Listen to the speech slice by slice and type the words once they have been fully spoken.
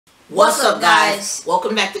What's up, guys?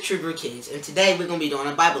 Welcome back to Tru Brew Kids, and today we're going to be doing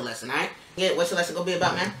a Bible lesson, alright? Yeah, what's the lesson going to be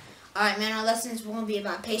about, man? Alright, man, our lessons going to be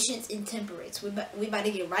about patience and temperance. We about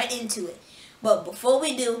to get right into it. But before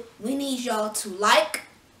we do, we need y'all to like,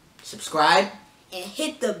 subscribe, and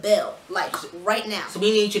hit the bell, like, right now. So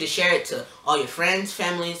we need you to share it to all your friends,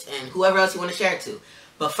 families, and whoever else you want to share it to.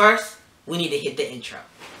 But first, we need to hit the intro.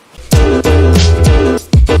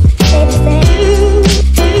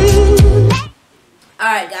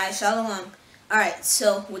 Alright, guys, Shalom. Alright,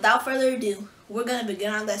 so without further ado, we're going to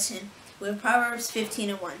begin our lesson with Proverbs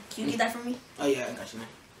 15:1. Can you get that for me? Oh, yeah, I got you, man.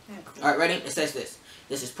 Alright, cool. Alright, ready? It says this.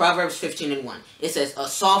 This is Proverbs 15:1. It says, "A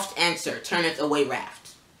soft answer turneth away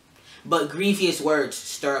wrath, but grievous words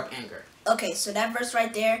stir up anger." Okay, so that verse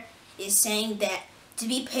right there is saying that to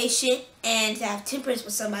be patient and to have temperance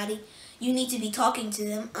with somebody, you need to be talking to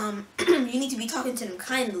them. You need to be talking to them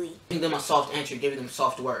kindly. Giving them a soft answer, giving them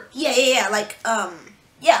soft words. Yeah,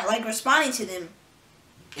 like responding to them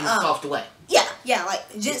in a soft way. Yeah, like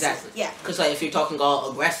just exactly. Yeah. Because like if you're talking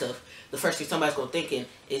all aggressive, the first thing somebody's gonna thinking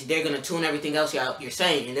is they're gonna tune everything else you're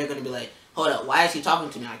saying, and they're gonna be like, "Hold up, why is he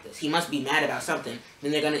talking to me like this? He must be mad about something."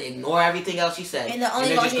 Then they're gonna ignore everything else you said. And they're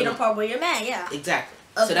only gonna hear the part where you're mad. Yeah. Exactly.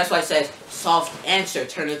 Okay. So that's why it says, "Soft answer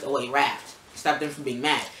turneth away wrath." Stop them from being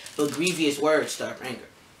mad. But grievous words stir up anger.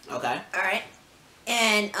 Okay? Alright.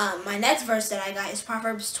 And my next verse that I got is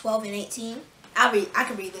Proverbs 12:18. I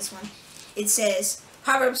can read this one. It says,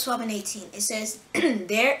 Proverbs 12:18. It says,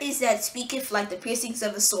 "There is that speaketh like the piercings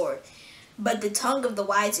of a sword, but the tongue of the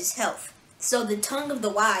wise is health." So the tongue of the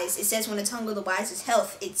wise, it says when the tongue of the wise is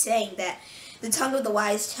health, it's saying that the tongue of the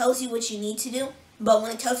wise tells you what you need to do, but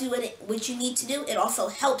when it tells you what you need to do, it also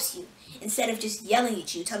helps you. Instead of just yelling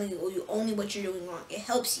at you, telling you only what you're doing wrong, it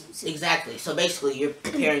helps you. Exactly. So basically, you're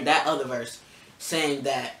comparing that other verse, saying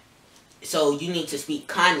that, so you need to speak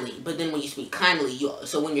kindly. But then when you speak kindly,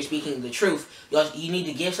 so when you're speaking the truth, you need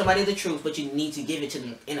to give somebody the truth, but you need to give it to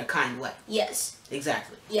them in a kind way. Yes.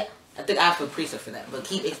 Exactly. Yeah. I think I have a precept for that, but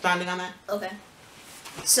keep expounding on that. Okay.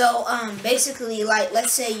 So, basically, like,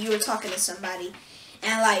 let's say you were talking to somebody,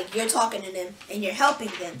 and, like, you're talking to them, and you're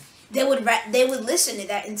helping them. They would listen to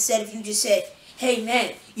that instead if you just said, "Hey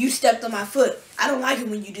man, you stepped on my foot. I don't like it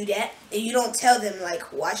when you do that." And you don't tell them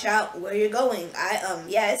like, "Watch out where you're going."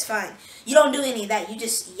 Yeah, it's fine. You don't do any of that. You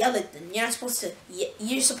just yell at them. You're not supposed to.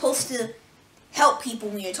 You're supposed to help people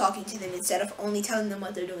when you're talking to them instead of only telling them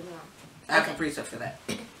what they're doing wrong. I have a precept for that.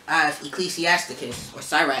 I have Ecclesiasticus or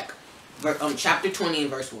Sirach, chapter 20 and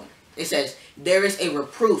verse 1. It says, "There is a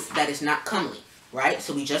reproof that is not comely." Right.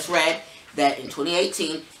 So we just read that in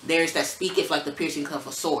 2018, there's that speaketh like the piercing of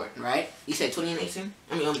a sword, right? You said 20 and 18?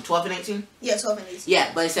 I mean, 12 and 18? Yeah, 12 and 18.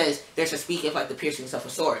 Yeah, but it says there's a speaketh like the piercings of a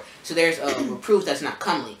sword. So there's a reproof that's not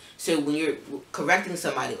comely. So when you're correcting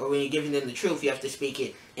somebody or when you're giving them the truth, you have to speak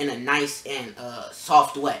it in a nice and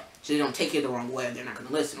soft way. So they don't take it the wrong way and they're not going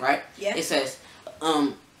to listen, right? Yeah. It says,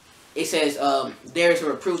 there is a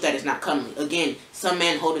reproof that is not comely. Again, some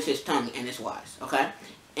man holdeth his tongue and is wise, okay?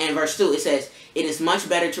 And verse 2, it says, "It is much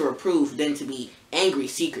better to reprove than to be angry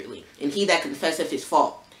secretly, and he that confesseth his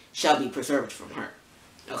fault shall be preserved from her."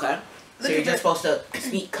 Okay? So you're just supposed to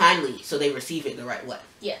speak kindly so they receive it the right way.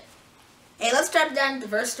 Yeah. Hey, let's drop down to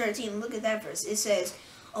verse 13. Look at that verse. It says,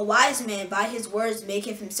 "A wise man by his words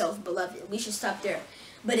maketh himself beloved." We should stop there.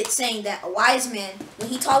 But it's saying that a wise man, when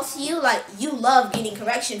he talks to you, like, you love getting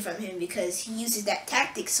correction from him because he uses that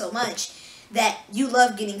tactic so much that you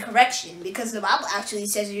love getting correction, because the Bible actually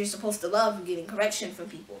says that you're supposed to love getting correction from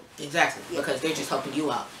people. Exactly, yeah. Because they're just helping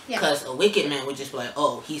you out. Yeah. Because a wicked man would just be like,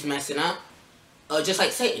 "Oh, he's messing up." Just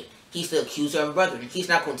like Satan, he's the accuser of a brother. He's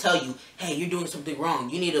not going to tell you, "Hey, you're doing something wrong.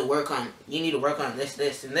 You need to work on this,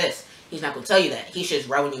 this, and this." He's not going to tell you that. He's just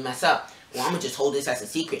right when you mess up. "Well, I'm going to just hold this as a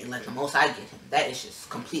secret and let the Most High get him." That is just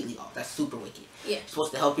completely off. That's super wicked. Yeah. You're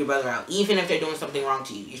supposed to help your brother out. Even if they're doing something wrong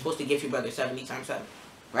to you, you're supposed to give your brother 70 times 7.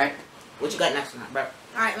 Right? What you got next tonight, bro?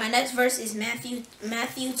 Alright, my next verse is Matthew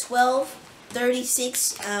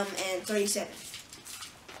 12:36 and 37.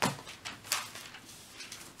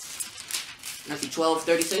 Matthew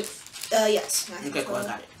 12:36? Yes. Matthew okay, 12. cool, I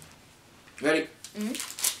got it. Ready? Mm-hmm.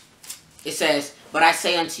 It says, "But I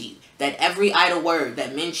say unto you, that every idle word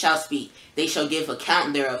that men shall speak, they shall give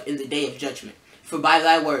account thereof in the day of judgment. For by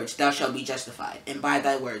thy words thou shalt be justified, and by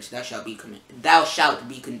thy words thou shalt be condemned."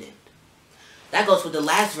 That goes with the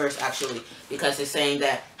last verse, actually, because it's saying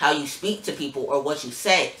that how you speak to people or what you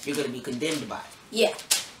say, you're going to be condemned by. Yeah.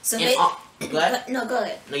 So go ahead. No, go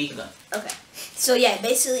ahead. No, you can go. Okay. So yeah,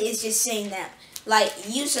 basically it's just saying that, like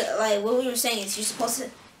what we were saying is you're supposed to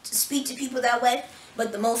speak to people that way,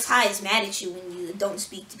 but the Most High is mad at you when you don't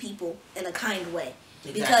speak to people in a kind way.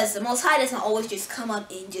 Exactly. Because the Most High doesn't always just come up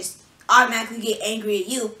and just automatically get angry at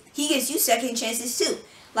you. He gives you second chances too.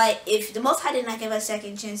 Like, if the Most High did not give us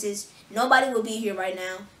second chances, nobody would be here right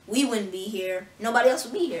now. We wouldn't be here. Nobody else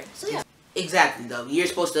would be here. So yeah. Exactly, though. You're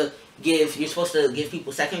supposed to give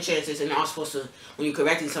people second chances, and you're also supposed to, when you're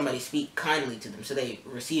correcting somebody, speak kindly to them so they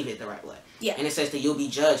receive it the right way. Yeah. And it says that you'll be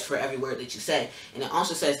judged for every word that you say. And it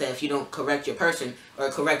also says that if you don't correct your person or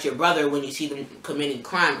correct your brother when you see them committing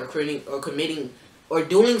crime or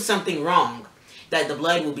doing something wrong, that the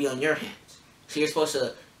blood will be on your hands. So you're supposed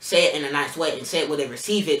to say it in a nice way and say it where they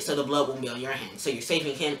receive it, so the blood won't be on your hands. So you're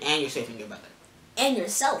saving him and you're saving your brother. And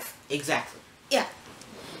yourself. Exactly. Yeah.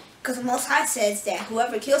 Because the Most High says that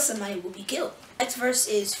whoever kills somebody will be killed. Next verse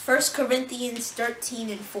is 1 Corinthians 13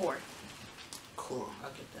 and 4. Cool,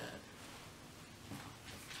 I'll get that.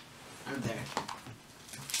 I'm there.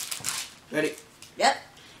 Ready? Yep.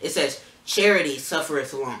 It says, charity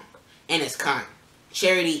suffereth long, and is kind.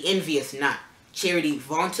 Charity envieth not. Charity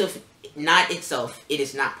vaunteth not itself. It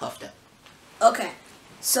is not puffed up. Okay.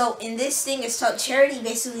 So in this thing, it's taught charity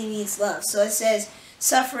basically means love. So it says,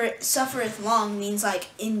 suffereth long means like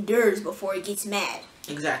endures before it gets mad.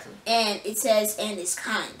 Exactly. And it says and is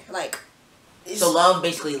kind. Like, so love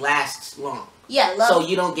basically lasts long. Yeah, love. So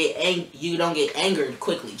you don't get angered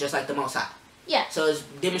quickly, just like the Most High. Yeah. So it's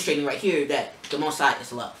demonstrating right here that the Most High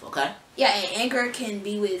is love. Okay. Yeah, and anger can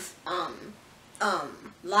be with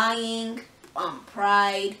lying,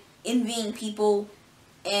 pride, envying people,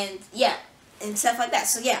 and yeah, and stuff like that.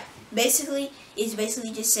 So yeah, basically, it's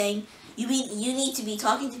basically just saying you need to be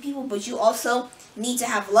talking to people, but you also need to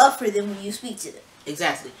have love for them when you speak to them.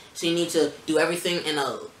 Exactly. So you need to do everything in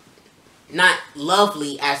a, not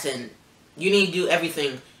lovely as in, you need to do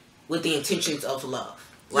everything with the intentions of love.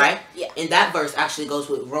 Right? Yeah. And that verse actually goes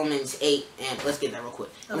with Romans 8, and let's get that real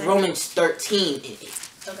quick. Okay. Romans 13 and 8.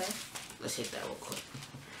 Okay. Let's hit that real quick.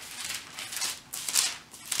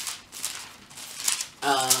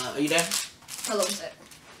 Are you there? Hold on a sec.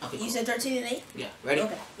 Okay. You said 13 and 8? Yeah. Ready?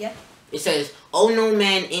 Okay. Yeah. It says, owe no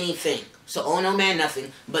man anything, so owe no man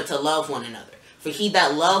nothing, but to love one another. For he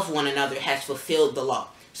that love one another has fulfilled the law.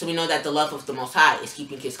 So we know that the love of the Most High is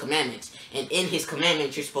keeping his commandments. And in his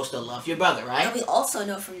commandments, you're supposed to love your brother, right? And we also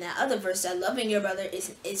know from that other verse that loving your brother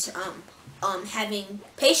is having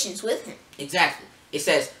patience with him. Exactly. It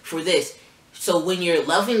says, for this, so when you're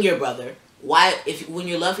loving your brother, why do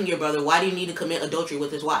you need to commit adultery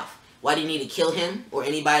with his wife? Why do you need to kill him or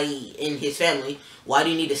anybody in his family? Why do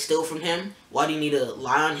you need to steal from him? Why do you need to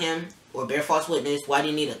lie on him or bear false witness? Why do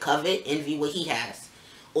you need to covet, envy what he has?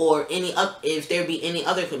 Or if there be any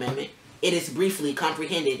other commandment, it is briefly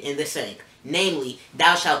comprehended in this saying, namely,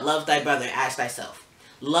 thou shalt love thy brother as thyself.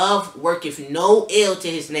 Love worketh no ill to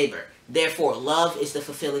his neighbor. Therefore, love is the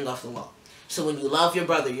fulfilling of the law. So when you love your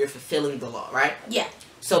brother, you're fulfilling the law, right? Yeah.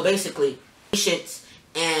 So basically, patience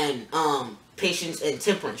and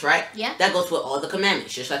temperance, right? Yeah. That goes with all the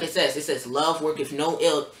commandments, just like it says. It says, love worketh no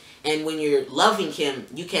ill, and when you're loving him,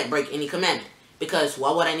 you can't break any commandment. Because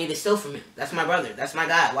why would I need to steal from him? That's my brother. That's my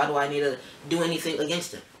guy. Why do I need to do anything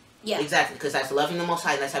against him? Yeah. Exactly. Because that's loving the Most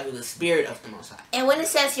High. That's having the spirit of the Most High. And when it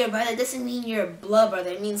says your brother, it doesn't mean your blood brother.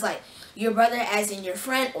 It means like your brother as in your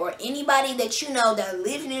friend or anybody that you know that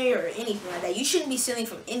lives near you or anything like that. You shouldn't be stealing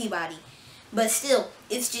from anybody. But still,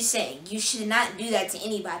 it's just saying you should not do that to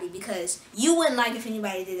anybody because you wouldn't like if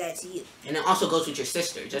anybody did that to you. And it also goes with your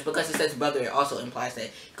sister. Just because it says brother, it also implies that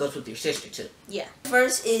it goes with your sister too. Yeah.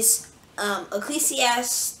 Verse is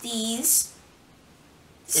Ecclesiastes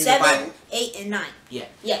 7, 8, and 9. Yeah.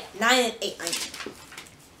 Yeah, 9 and 8.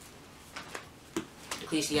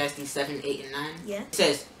 Ecclesiastes 7, 8, and 9? Yeah. It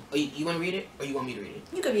says, you want to read it or you want me to read it?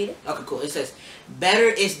 You can read it. Okay, cool. It says, better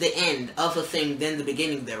is the end of a thing than the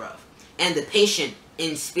beginning thereof. And the patient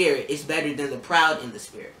in spirit is better than the proud in the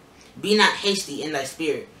spirit. Be not hasty in thy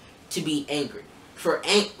spirit to be angry. For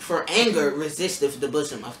anger resisteth the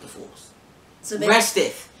bosom of the fools. So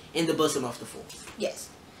resteth in the bosom of the fools. Yes.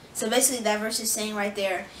 So basically that verse is saying right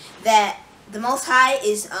there that the Most High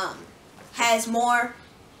is has more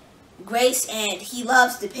grace and he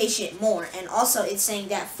loves the patient more. And also it's saying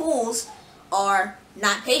that fools are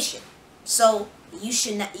not patient. So you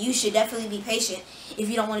should definitely be patient if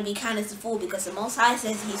you don't want to be kind as the fool, because the Most High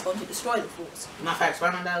says he's going to destroy the fools. My facts,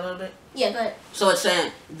 explain on that a little bit? Yeah, go ahead. So it's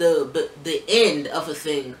saying the end of a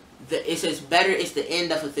thing, it says better is the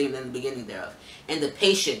end of a thing than the beginning thereof. And the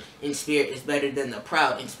patient in spirit is better than the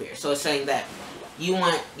proud in spirit. So it's saying that you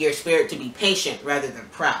want your spirit to be patient rather than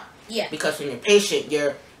proud. Yeah. Because when you're patient,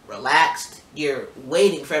 you're relaxed, you're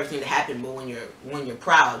waiting for everything to happen. But when you're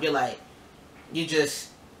proud, you're just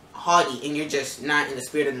haughty and you're just not in the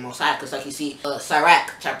spirit of the Most High. Because like you see,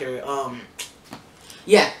 Sirach chapter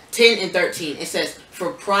Yeah, 10 and 13. It says,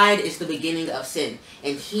 "For pride is the beginning of sin,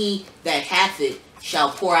 and he that hath it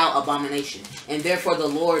shall pour out abomination. And therefore the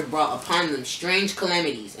Lord brought upon them strange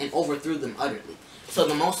calamities and overthrew them utterly." So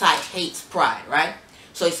the Most High hates pride, right?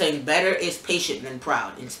 So he's saying, better is patient than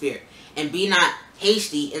proud in spirit. And be not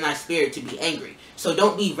hasty in thy spirit to be angry. So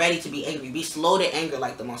don't be ready to be angry. Be slow to anger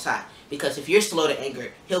like the Most High. Because if you're slow to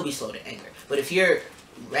anger, he'll be slow to anger. But if you're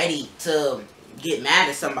ready to get mad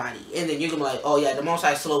at somebody, and then you're going to be like, oh yeah, the Most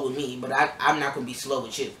High is slow with me, but I'm not going to be slow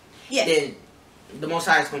with you. Yeah. Then the Most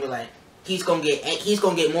High is going to be like, he's gonna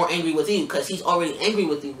get more angry with you because he's already angry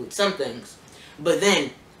with you with some things, but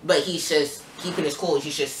he's just keeping his cool.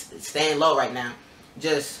 He's just staying low right now,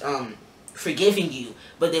 just forgiving you.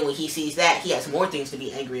 But then when he sees that, he has more things to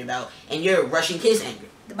be angry about, and you're rushing his anger.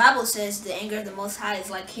 The Bible says the anger of the Most High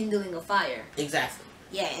is like kindling a fire. Exactly.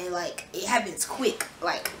 Yeah, and like it happens quick.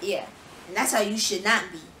 Like yeah, and that's how you should not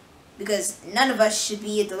be, because none of us should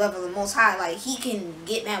be at the level of the Most High. Like he can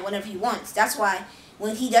get mad whenever he wants. That's why.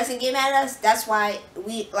 When he doesn't get mad at us, that's why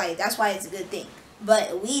it's a good thing.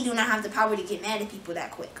 But we do not have the power to get mad at people that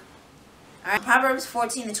quick. Alright, Proverbs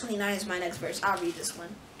 14 and 29 is my next verse. I'll read this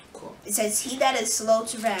one. Cool. It says, "He that is slow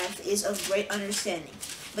to wrath is of great understanding,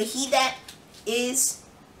 but he that is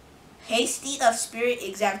hasty of spirit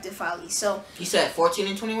exacteth folly." So you said 14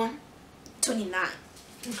 and 21? 29.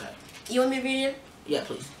 Okay. You want me to read it? Yeah,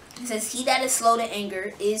 please. It says, "He that is slow to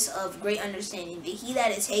anger is of great understanding, but he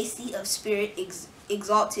that is hasty of spirit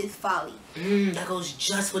exalteth folly." That goes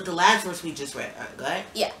just with the last verse we just read. Alright, go ahead.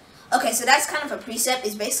 Yeah. Okay, so that's kind of a precept.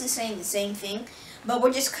 It's basically saying the same thing, but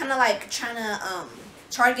we're just kind of like trying to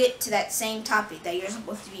target to that same topic that you're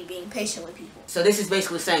supposed to be being patient with people. So this is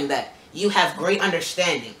basically saying that you have great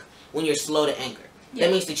understanding when you're slow to anger. Yeah.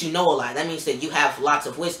 That means that you know a lot. That means that you have lots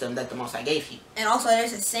of wisdom that the Most High gave you. And also,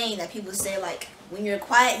 there's a saying that people say, like, when you're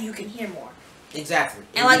quiet, you can hear more. Exactly.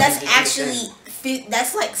 And like that's actually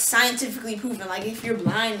that's like scientifically proven. Like if you're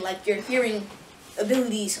blind, like your hearing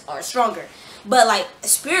abilities are stronger. But like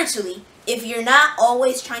spiritually, if you're not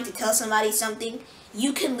always trying to tell somebody something,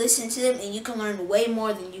 you can listen to them and you can learn way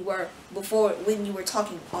more than you were before when you were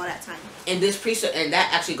talking all that time. And this precept, and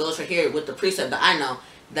that actually goes for here with the precept that I know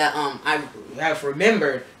that I have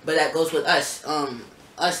remembered, but that goes with us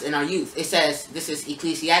in our youth. It says, this is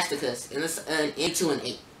Ecclesiasticus in 2 and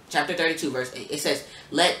 8. Chapter 32, verse 8. It says,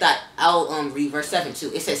 I'll read verse 7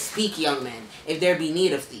 too. It says, "Speak, young man, if there be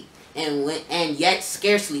need of thee, and yet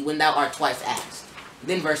scarcely when thou art twice asked."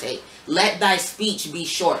 Then verse 8. "Let thy speech be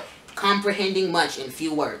short, comprehending much in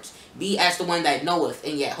few words. Be as the one that knoweth,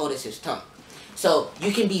 and yet holdeth his tongue." So,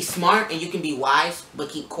 you can be smart and you can be wise, but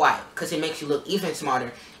keep quiet, because it makes you look even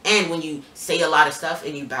smarter. And when you say a lot of stuff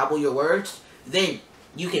and you babble your words, then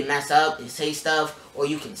you can mess up and say stuff, or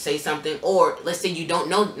you can say something, or let's say you don't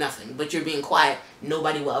know nothing, but you're being quiet.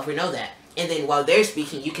 Nobody will ever know that. And then while they're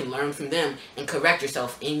speaking, you can learn from them and correct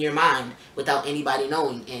yourself in your mind without anybody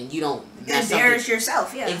knowing, and you don't mess up. Embarrass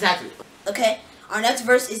yourself, yeah. Exactly. Okay, our next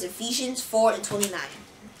verse is Ephesians 4 and 29.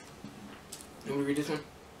 Let me read this one.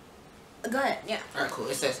 Go ahead, yeah. Alright, cool.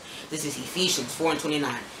 It says, this is Ephesians 4 and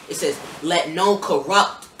 29. It says, "Let no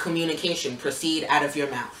corrupt communication proceed out of your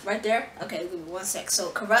mouth." Right there? Okay, give me 1 sec.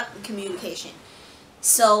 So, corrupt communication.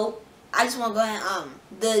 So, I just want to go ahead.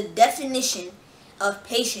 The definition of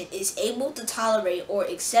patient is able to tolerate or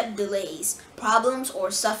accept delays, problems,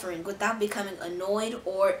 or suffering without becoming annoyed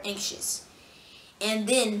or anxious. And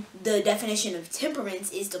then, the definition of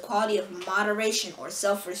temperance is the quality of moderation or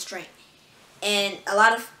self-restraint. And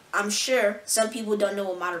I'm sure some people don't know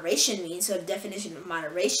what moderation means, so the definition of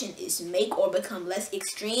moderation is make or become less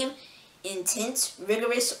extreme, intense,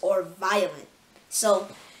 rigorous, or violent. So,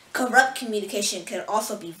 corrupt communication can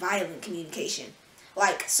also be violent communication.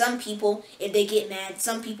 Like, some people, if they get mad,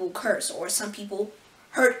 some people curse, or some people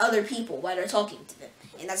hurt other people while they're talking to them.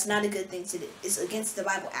 And that's not a good thing to do. It's against the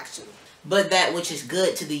Bible, actually. But that which is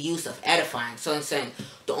good to the use of edifying. So I'm saying,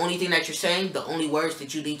 the only thing that you're saying, the only words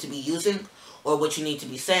that you need to be using, or what you need to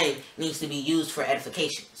be saying, needs to be used for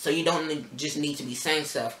edification. So you don't just need to be saying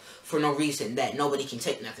stuff for no reason that nobody can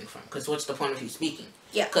take nothing from. Because what's the point of you speaking?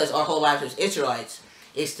 Yeah. Because our whole lives as Israelites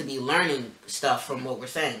is to be learning stuff from what we're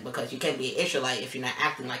saying. Because you can't be an Israelite if you're not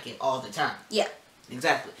acting like it all the time. Yeah.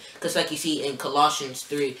 Exactly. Because like you see in Colossians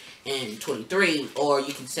 3 and 23, or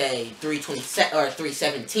you can say 3:27 or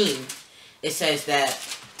 3:17, it says that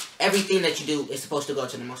everything that you do is supposed to go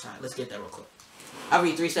to the Most High. Let's get that real quick. I'll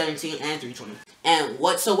read 3:17 and 3:20. "And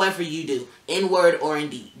whatsoever you do, in word or in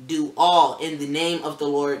deed, do all in the name of the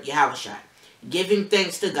Lord Yahawah, giving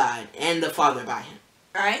thanks to God and the Father by him."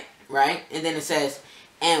 Alright? Right? And then it says,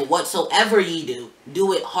 "And whatsoever ye do,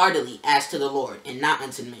 do it heartily as to the Lord, and not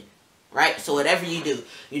unto men." right? So whatever you do,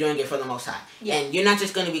 you're doing it for the Most High. Yeah. And you're not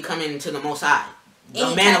just going to be coming to the Most High.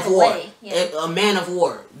 A man of war. A man of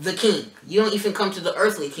war. The king. You don't even come to the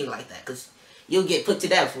earthly king like that, because you'll get put to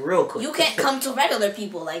death real quick. You can't come to regular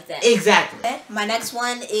people like that. Exactly. Okay. My next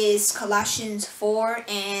one is Colossians 4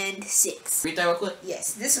 and 6. Read that real quick.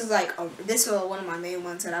 Yes, this is like this is one of my main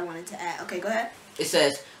ones that I wanted to add. Okay, go ahead. It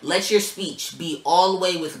says, "Let your speech be all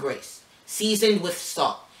way with grace, seasoned with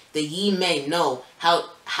salt, that ye may know how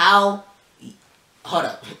hold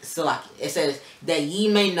up, Salaki. It says that ye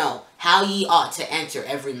may know how ye ought to answer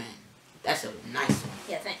every man." That's a nice one.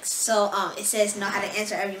 Yeah, thanks. So it says know how to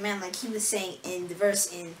answer every man, like he was saying in the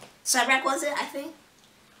verse in Sirach, was it? I think.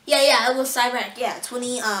 Yeah, it was Sirach. Yeah,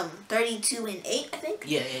 32 and 8, I think.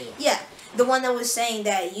 Yeah. The one that was saying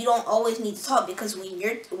that you don't always need to talk, because when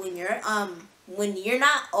you're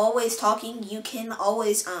not always talking, you can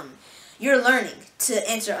always you're learning to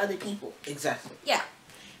answer other people. Exactly. Yeah.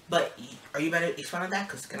 But are you better explain on that?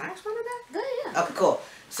 Cause can I explain on that? Go ahead. Yeah. Okay, cool.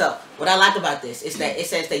 So what I like about this is that it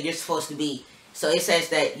says that you're supposed to be. So it says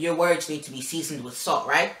that your words need to be seasoned with salt,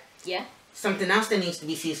 right? Yeah. Something else that needs to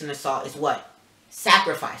be seasoned with salt is what?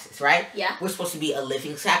 Sacrifices, right? Yeah. We're supposed to be a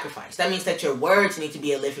living sacrifice. That means that your words need to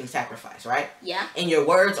be a living sacrifice, right? Yeah. And your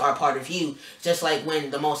words are a part of you. Just like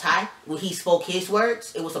when the Most High, when he spoke his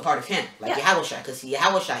words, it was a part of him. Like Yahawah, because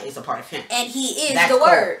Yahawah is a part of him. And he is the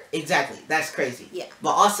word. Exactly. That's crazy. Yeah.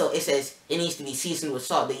 But also it says it needs to be seasoned with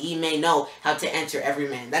salt, that ye may know how to answer every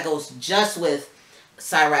man. That goes just with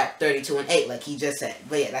Sirach 32 and 8, like he just said.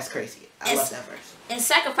 But yeah, that's crazy. I love that verse. And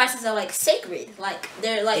sacrifices are like sacred. Like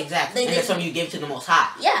they're like exactly. And that's something you give to the Most High.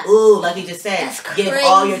 Yeah. Ooh, like he just said, that's give crazy.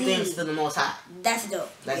 all your things to the Most High. That's dope.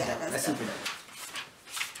 That's dope. That's super dope.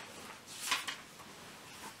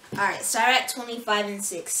 Alright, Sirach 25 and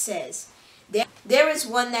 6 says, There is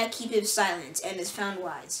one that keepeth silence and is found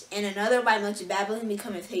wise, and another by much babbling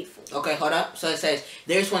becometh hateful. Okay, hold up. So it says,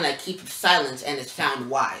 there's one that keepeth silence and is found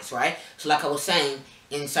wise, right? So like I was saying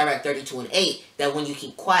in Sirach 32 and 8, that when you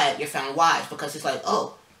keep quiet, you're found wise, because it's like,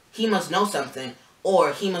 oh, he must know something,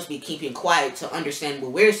 or he must be keeping quiet to understand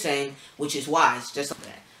what we're saying, which is wise, just like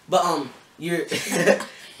that. But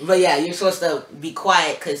but yeah, you're supposed to be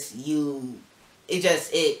quiet, because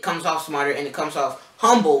it comes off smarter, and it comes off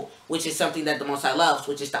humble, which is something that the Most High loves,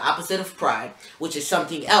 which is the opposite of pride, which is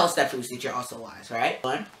something else that proves that you're also wise, right?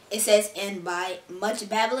 It says, and by much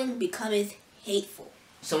babbling becometh hateful.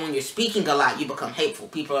 So when you're speaking a lot, you become hateful.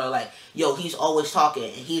 People are like, yo, he's always talking,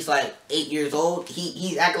 and he's like 8 years old.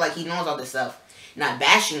 He's acting like he knows all this stuff. Not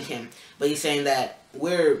bashing him, but he's saying that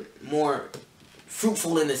we're more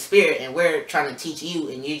fruitful in the spirit, and we're trying to teach you,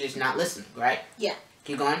 and you're just not listening, right? Yeah.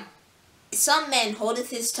 Keep going. Some man holdeth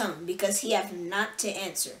his tongue, because he hath not to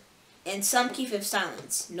answer, and some keepeth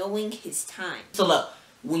silence, knowing his time. So look,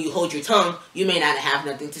 when you hold your tongue, you may not have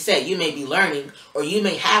nothing to say. You may be learning, or you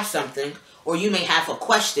may have something, or you may have a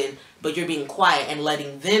question, but you're being quiet and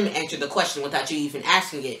letting them answer the question without you even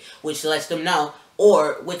asking it, which lets them know,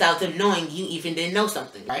 or without them knowing you even didn't know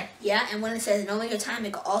something, right? Yeah, and when it says knowing your time,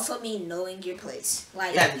 it could also mean knowing your place.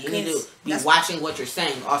 Like, yeah, you need to be watching what you're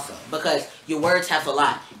saying also, because your words have a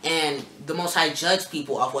lot, and the Most High judge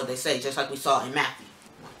people off what they say, just like we saw in Matthew.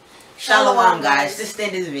 Shalom, guys. This is the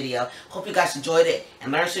end of the video. Hope you guys enjoyed it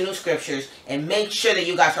and learned some new scriptures. And make sure that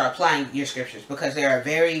you guys are applying your scriptures, because they are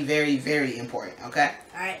very, very, very important. Okay?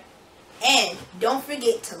 Alright. And don't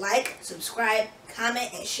forget to like, subscribe, comment,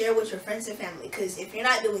 and share with your friends and family. Because if you're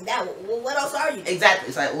not doing that, what else are you doing? Exactly.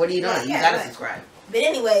 It's like, what are you doing? You gotta subscribe. But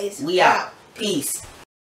anyways, we out. Peace.